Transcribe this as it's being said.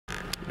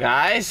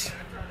Guys,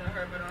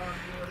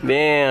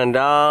 damn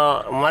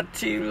dog, my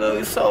teeth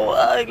look so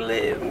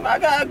ugly. I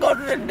gotta go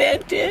to the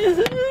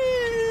dentist.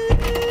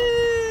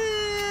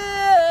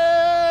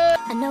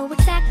 I know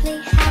exactly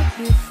how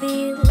you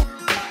feel.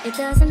 It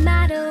doesn't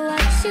matter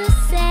what you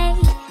say.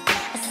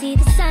 I see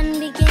the sun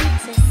begin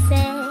to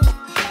set,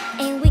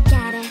 and we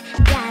gotta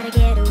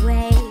get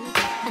away.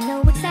 I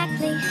know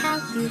exactly how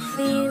you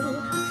feel.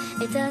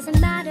 It doesn't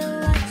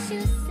matter what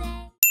you say.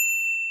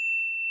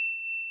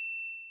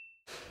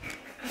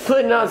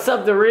 Putting on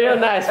something real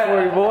nice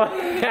for you, boy.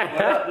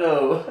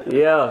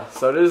 Yeah,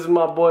 so this is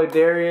my boy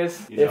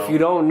Darius. If you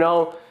don't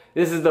know,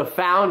 this is the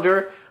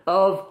founder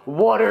of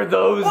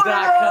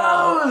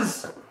WhatAreThose.com.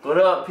 What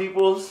up,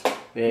 peoples?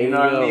 There you know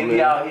what I mean? We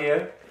out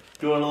here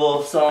doing a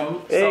little something.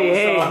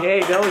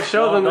 Hey, don't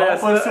show them that.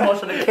 Don't put too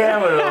much on the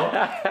camera,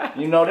 though.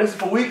 You know, this is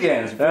for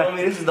weekends. You feel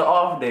me? This is the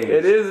off days.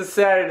 It is a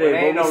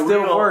Saturday, but we're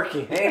still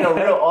working. It ain't no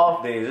real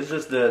off days. It's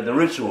just the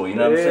ritual, you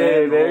know what I'm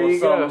saying? There you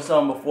go.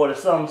 Something before the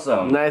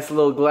something. Nice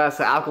little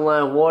glass of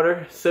alkaline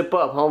water. Sip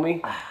up,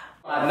 homie.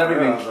 I've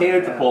never even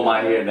cared to pull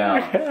my hair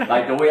down.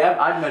 Like the way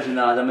I measure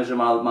now, I measure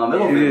my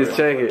middle finger. You just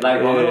check it.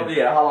 Like my middle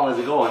finger, how long does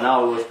it go? And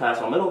now it was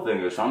past my middle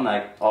finger, so I'm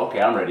like, okay,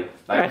 I'm ready.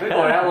 Like if it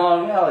go that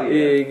long, hell yeah.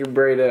 Yeah, you can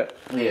braid up.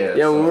 Yeah.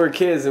 Yeah, when we were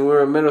kids and we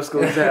were in middle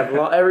school,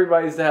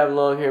 everybody used to have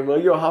long hair. I'm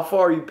like, yo, how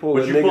far are you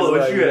pulling? What you pull?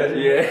 What you at?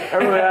 Yeah. I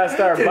remember I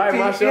started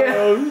biting myself.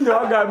 Oh, you know,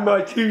 I got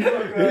my teeth.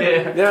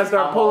 Yeah. Then I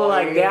started pulling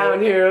like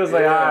down here. It was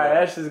like, alright,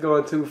 that's just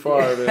going too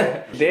far,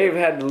 man. Dave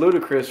had the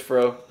ludicrous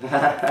fro. I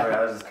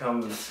was just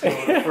coming to school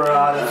for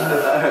out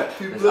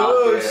of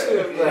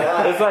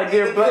It's like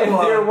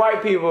dear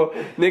white people,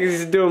 niggas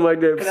used to do them like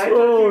that.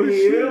 Oh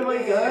shit! Oh my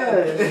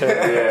god!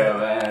 Yeah,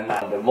 man.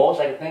 The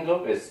most I can think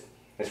of is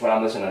when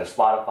I'm listening to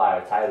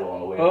Spotify or Tidal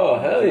on the way. Oh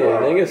hell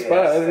yeah, nigga,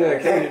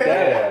 Spotify.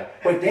 Yeah.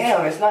 But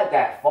damn, it's not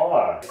that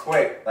far. It's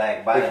quick,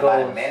 like by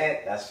a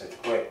minute. That's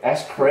just quick.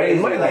 That's crazy.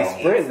 It might like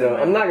Sprint though.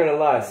 I'm not gonna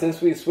lie.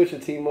 Since we switched to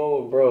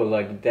T-Mobile, bro,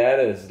 like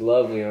data is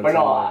lovely on But no,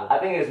 T-Mobile. I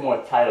think it's more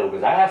Tidal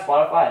because I have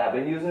Spotify and I've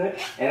been using it.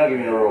 They don't give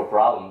me no real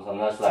problems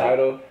unless like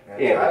Tidal.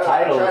 Yeah, but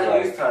Tidal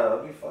is like.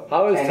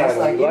 How is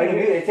Tidal? Like,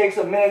 it takes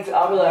a minute.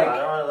 I'll be like, I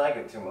don't really like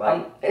it too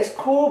much. it's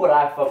cool, but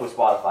I fuck with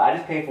Spotify. I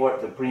just pay for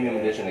it, the premium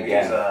edition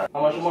again. How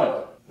much a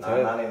month?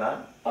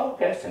 $9.99. Oh,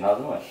 okay, $10 a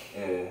month.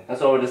 Yeah. That's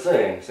all we're just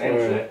saying. Same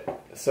shit.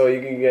 So you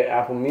can get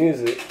Apple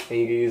Music and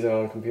you can use it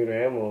on computer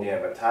and mobile. Yeah,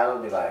 but Tidal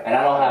be like. And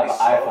I don't have an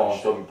iPhone,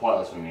 so it'd be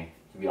pointless for me,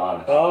 to be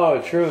honest. Oh,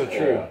 true.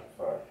 Yeah.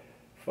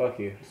 Fuck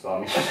you.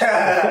 So,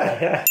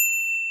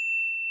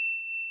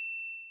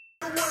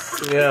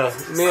 Yeah,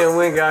 me and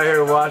Wink out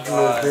here watching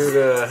this dude.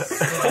 It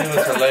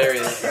was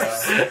hilarious, bro.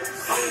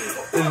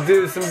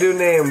 Some dude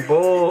named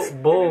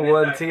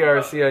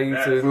Bull1TRC on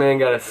YouTube. This man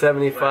got a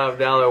 $75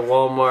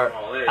 Walmart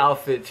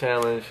outfit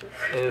challenge,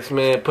 and this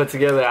man put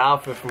together an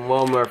outfit from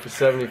Walmart for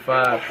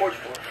 $75.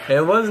 And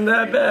it wasn't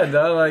that bad,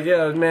 dog. Like,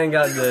 yeah, this man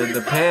got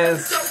the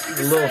pants,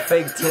 the little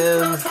fake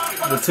Timbs,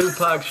 the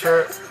Tupac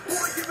shirt.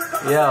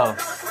 Yo,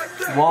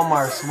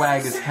 Walmart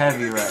swag is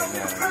heavy right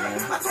now,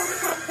 man.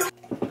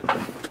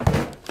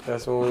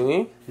 That's what we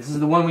need? This is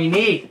the one we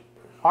need.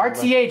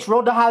 RTH,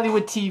 Road to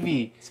Hollywood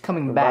TV. It's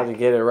coming back. About to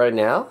get it right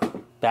now?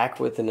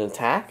 Back with an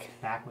attack?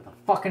 Back with a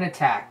fucking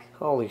attack.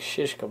 Holy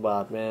shish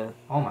kebab, man.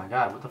 Oh my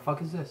god, what the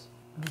fuck is this?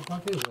 What the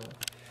fuck is that?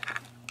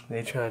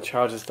 They trying to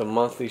charge us the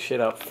monthly shit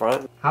up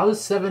front? How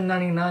does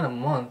 $7.99 a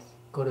month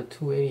go to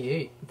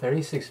 $288?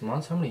 36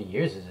 months? How many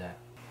years is that?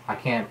 I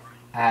can't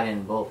add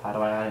in both. How do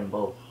I add in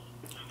both?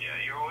 Yeah,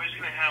 you're always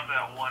going to have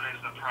that one as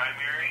the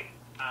primary.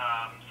 So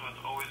it's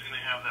always going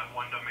to have that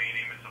one domain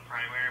name as the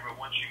primary, but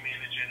once you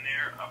manage in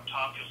there, up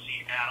top you'll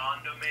see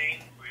add-on domain,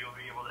 where you'll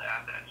be able to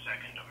add that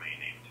second domain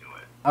name to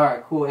it.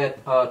 Alright, cool,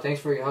 Ed.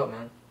 Thanks for your help,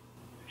 man.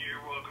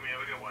 You're welcome. You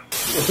have a good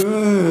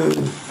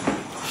one.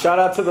 Shout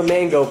out to the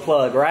mango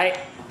plug, right?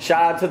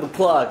 Shout out to the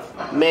plug.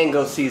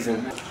 Mango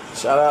season.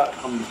 Shout out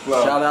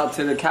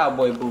to the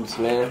cowboy boots,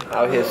 man.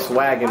 Out here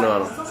swagging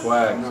on them.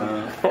 Swag,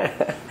 son.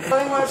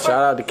 Shout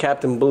out to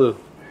Captain Blue.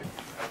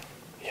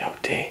 Yo,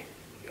 D.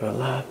 You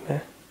alive,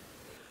 man?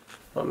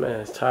 My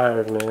man's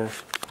tired, man.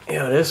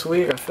 Yo, this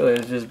week I feel like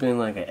it's just been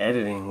like an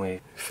editing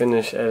week.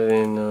 Finished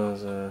editing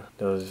those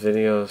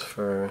videos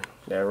for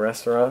that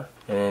restaurant,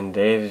 and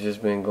Dave's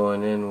just been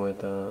going in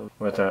with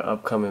our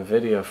upcoming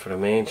video for the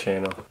main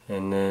channel.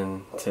 And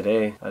then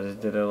today I just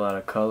did a lot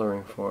of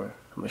coloring for it.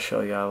 I'm gonna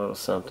show y'all a little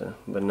something,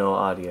 but no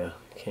audio.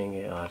 Can't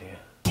get audio.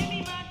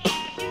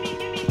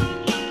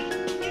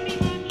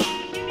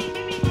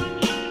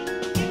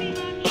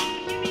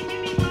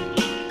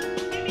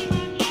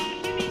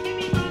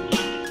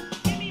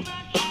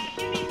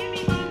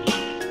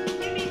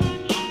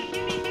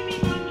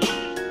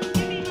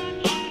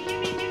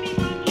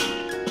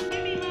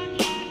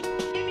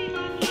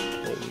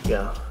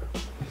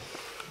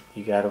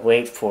 You gotta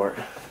wait for it.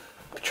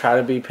 Try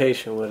to be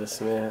patient with us,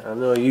 man. I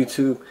know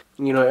YouTube,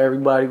 you know,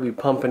 everybody be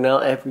pumping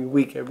out every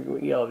week.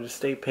 Yo, just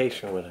stay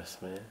patient with us,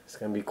 man. It's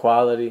gonna be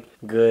quality,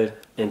 good,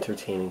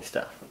 entertaining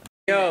stuff.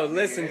 Yo,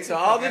 listen to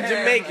all the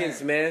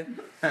Jamaicans, man.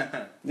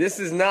 This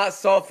is not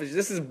saltfish.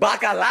 This is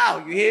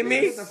bacalao. You hear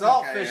me?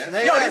 Saltfish,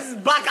 nigga. Yo, this is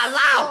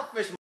bacalao.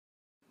 What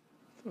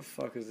the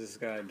fuck is this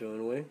guy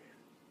doing, Wing?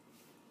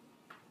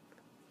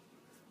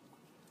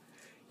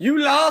 You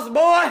lost,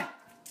 boy.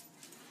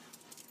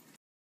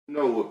 You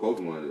know what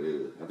Pokemon it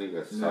is. I think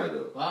that's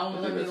Tidal. Well, I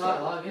don't let me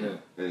log in. Yeah.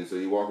 And so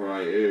you walk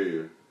around your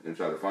area and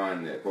try to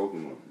find that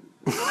Pokemon.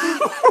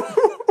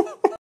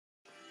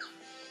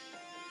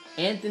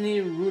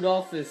 Anthony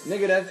Rudolphus.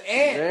 Nigga, that's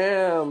Ant.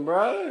 Damn,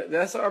 bro.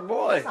 That's our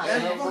boy.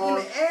 That's fucking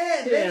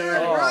Ant, nigga.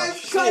 Oh, Ryan's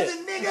shit.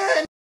 cousin,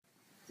 nigga.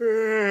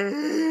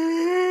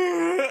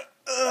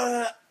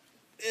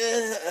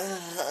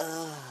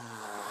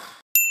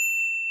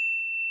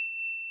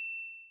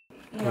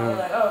 You know,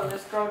 like, oh,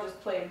 this girl just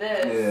played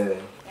this,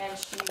 and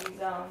she's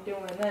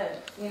doing this.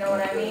 You know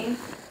what I mean?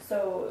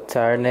 So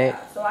Tired, Nate?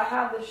 yeah, so I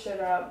have this shit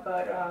up,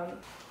 but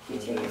can you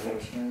take a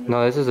picture?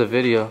 No, this is a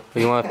video.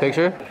 You want a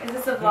picture? Is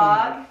this a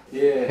vlog?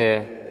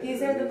 Yeah.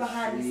 These are the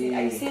behind the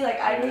scenes. You see, like,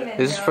 I didn't even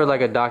This is know. for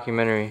like a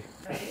documentary.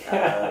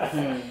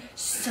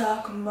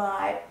 Suck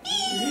my.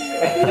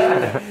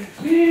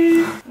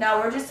 Now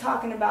we're just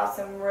talking about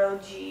some real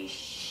G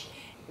shit.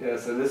 Yeah,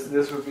 so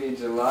this would be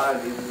July.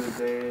 These are the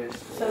days.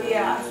 So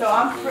yeah, so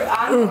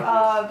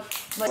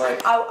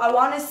I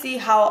want to see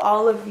how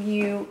all of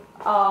you.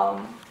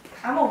 I'm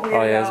a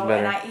weirdo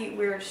and I eat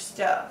weird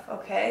stuff.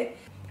 Okay,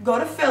 go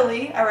to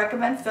Philly. I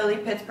recommend Philly,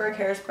 Pittsburgh,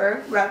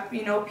 Harrisburg, rep,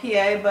 you know,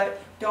 PA,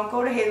 but don't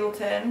go to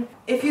Hazleton.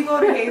 If you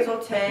go to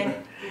Hazleton,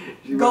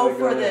 go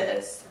for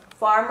this.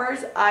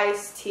 Farmer's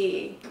iced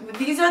tea.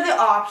 These are the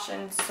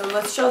options. So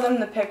let's show them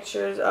the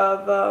pictures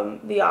of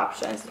the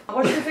options.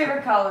 What's your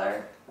favorite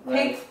color?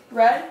 Pink,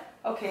 red?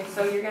 Okay,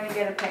 so you're gonna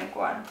get a pink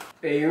one.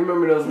 Hey, you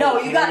remember those? No,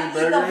 you gotta eat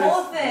burgers? the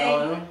whole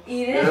thing.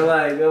 Eat it.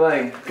 They're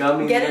like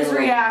gummy. Get his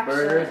little reaction.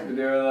 burgers, but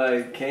they were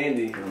like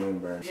candy.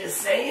 Just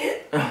say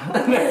it.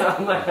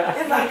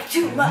 If I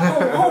shoot my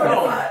own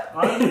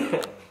horn.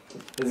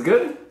 It's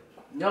good.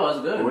 No, it's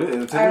good. What is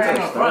it? Alright.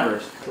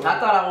 I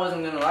thought I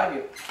wasn't gonna like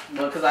it,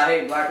 but because I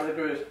hate black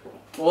licorice.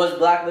 Was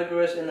black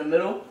licorice in the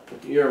middle?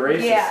 You're a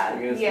racist Yeah,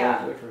 against yeah.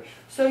 black licorice.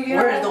 So you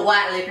Where know. is the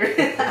white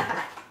licorice?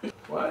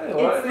 Why It's do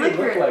they look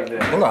liquor. like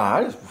that? I'm not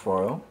had this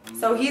before, though.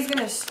 So he's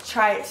gonna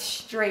try it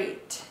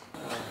straight.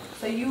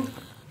 So you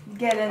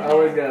get in I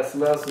always there. gotta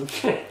smell some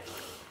shit.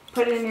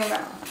 Put it in your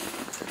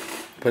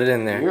mouth. Put it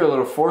in there. You're a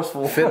little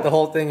forceful. Fit the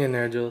whole thing in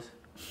there, Jules.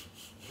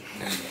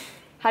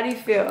 How do you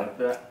feel?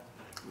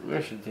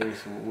 That should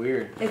taste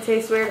weird. It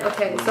tastes weird?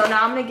 Okay, so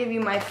now I'm gonna give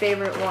you my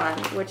favorite one,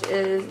 which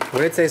is.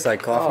 Would it taste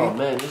like coffee? Oh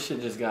man, this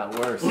shit just got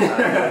worse.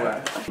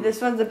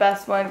 This one's the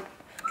best one.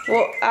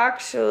 Well,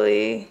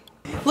 actually.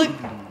 Look.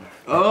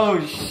 Oh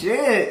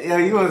shit! Yo,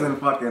 you wasn't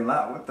fucking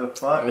loud. What the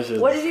fuck?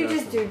 What did you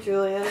just do,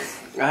 Julius?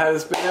 I had to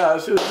spit it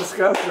out. She was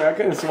disgusting. I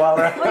couldn't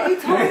swallow it. But you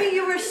told me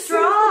you were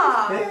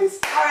strong.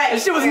 Alright. That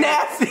shit was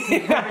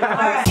nasty.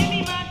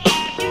 Alright.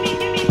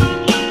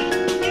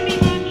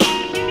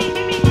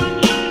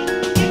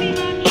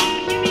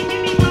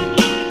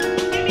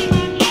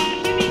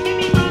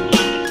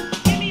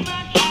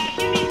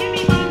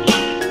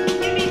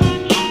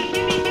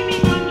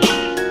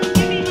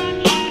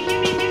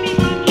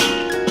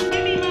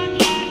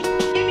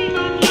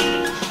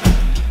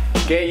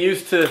 Get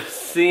used to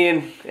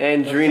seeing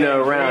Andrina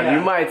around. You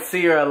might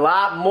see her a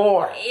lot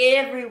more.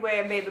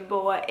 Everywhere, baby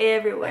boy,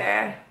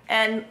 everywhere.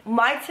 And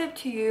my tip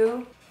to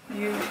you,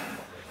 you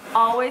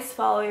always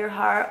follow your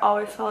heart,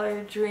 always follow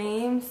your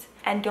dreams,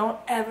 and don't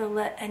ever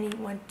let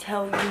anyone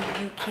tell you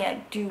you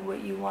can't do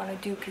what you want to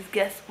do, because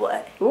guess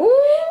what? Ooh.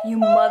 You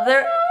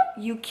mother,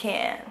 you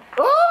can.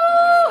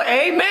 Ooh.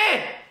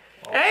 Amen.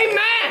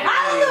 Amen.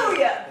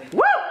 Hallelujah.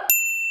 Woo.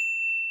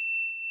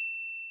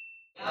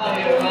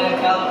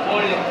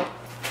 California.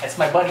 That's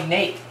my buddy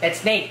Nate.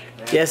 That's Nate.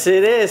 Yes,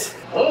 it is.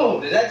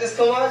 Oh, did that just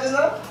come out just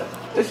now?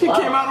 This shit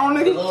came out on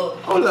nigga?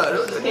 Hold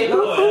up.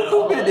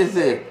 Who bit this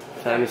in?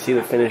 Time to see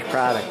the finished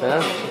product,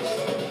 huh?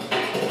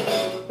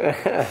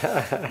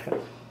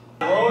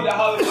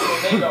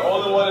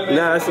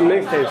 Nah, it's a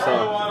mixtape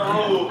song.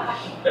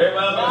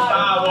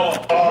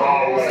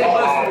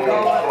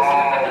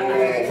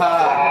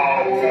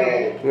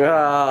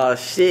 Oh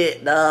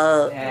shit,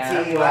 dog.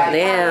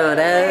 Damn,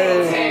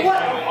 dog.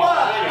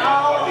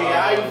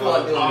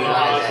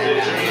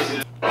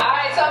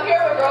 Alright, so I'm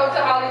here with Road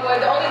to Hollywood,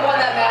 the only one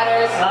that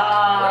matters.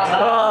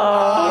 Oh,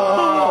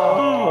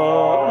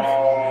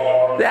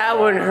 that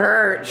one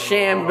hurt,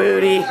 sham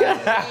booty. What's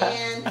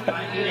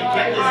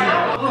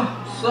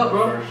up,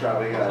 bro? First shot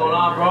we got. What's going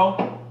on, bro?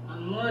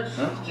 Not much.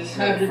 Just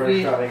happy to be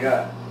First shot we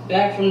got.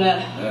 back from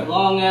that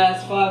long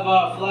ass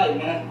 5-hour flight,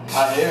 man.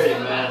 I hear you,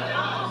 man.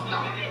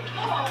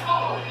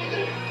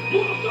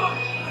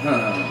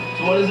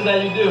 So what is it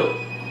that you do?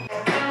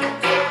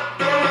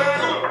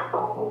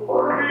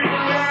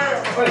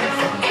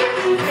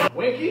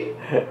 Winky?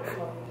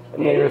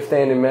 Nigga was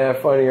standing mad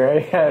funny,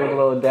 right? He had a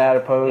little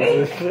dad pose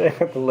and shit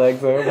with the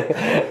legs over.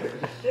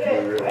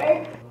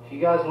 If you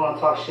guys want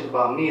to talk shit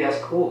about me, that's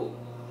cool.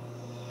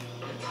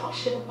 talk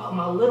shit about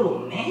my little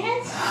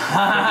man?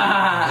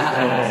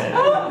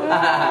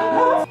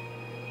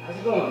 How's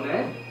it going,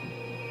 man?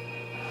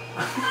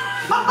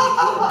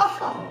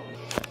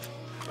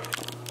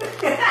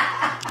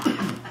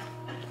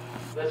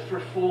 That's for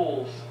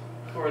fools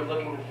who are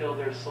looking to fill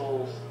their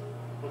souls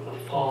with a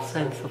false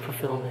sense of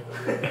fulfillment.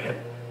 I'm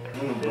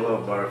gonna blow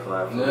a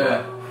butterfly.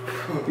 Yeah.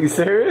 You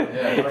serious?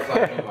 Yeah,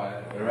 butterfly came by.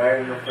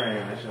 Right in the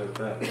frame, that shit was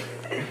that.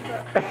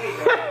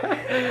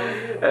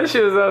 That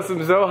shit was on some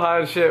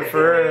Zohan shit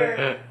for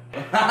real.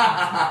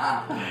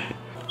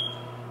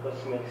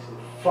 Let's make some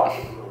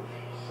fucking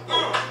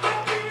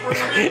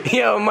movies.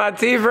 Yo, my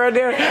teeth right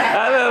there.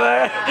 I look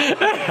like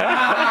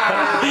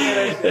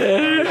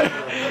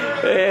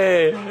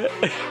hey,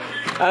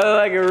 I look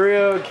like a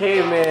real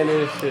caveman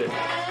and shit.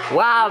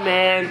 Wow,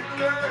 man.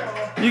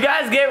 You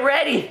guys get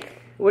ready.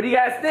 What do you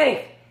guys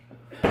think?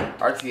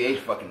 RTH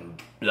fucking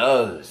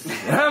blows.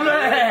 Yeah,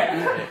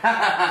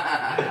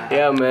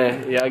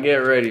 man. Y'all get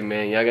ready,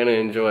 man. Y'all gonna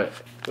enjoy it.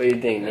 What do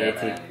you think,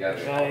 Nancy?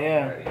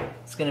 Yeah.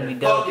 It's gonna be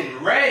dope.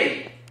 Fucking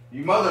ready,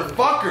 you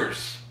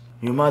motherfuckers.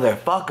 You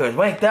motherfuckers,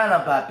 wake down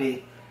up,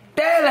 papi.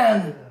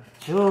 Dylan!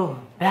 True.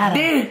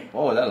 Battle.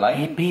 Oh, that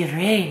light. Be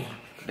ready.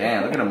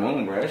 Damn, look at the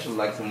moon, bro. That shit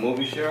like some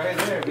movie shit right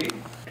there, B.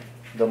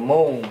 The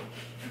moon.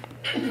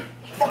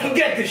 Fucking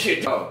get this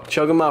shit, yo.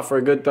 Choke him out for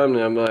a good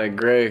thumbnail. I'm like,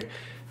 Greg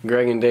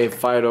and Dave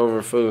fight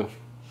over food.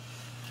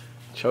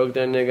 Choke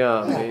that nigga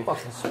out, man.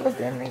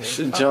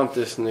 Should jump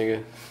this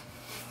nigga.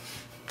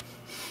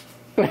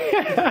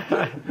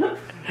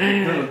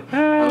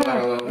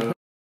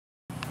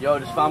 Yo,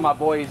 just found my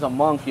boy. He's a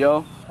monk,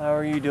 yo. How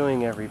are you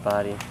doing,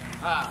 everybody?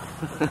 I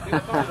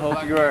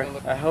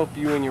hope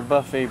you and your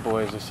buffet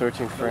boys are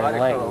searching for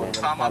enlightenment.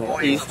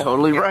 He's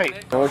totally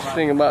right. What you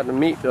think about the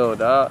meat, though,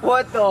 dog?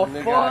 What the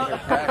fuck?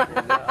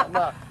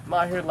 I'm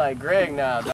out here like Greg now, dog.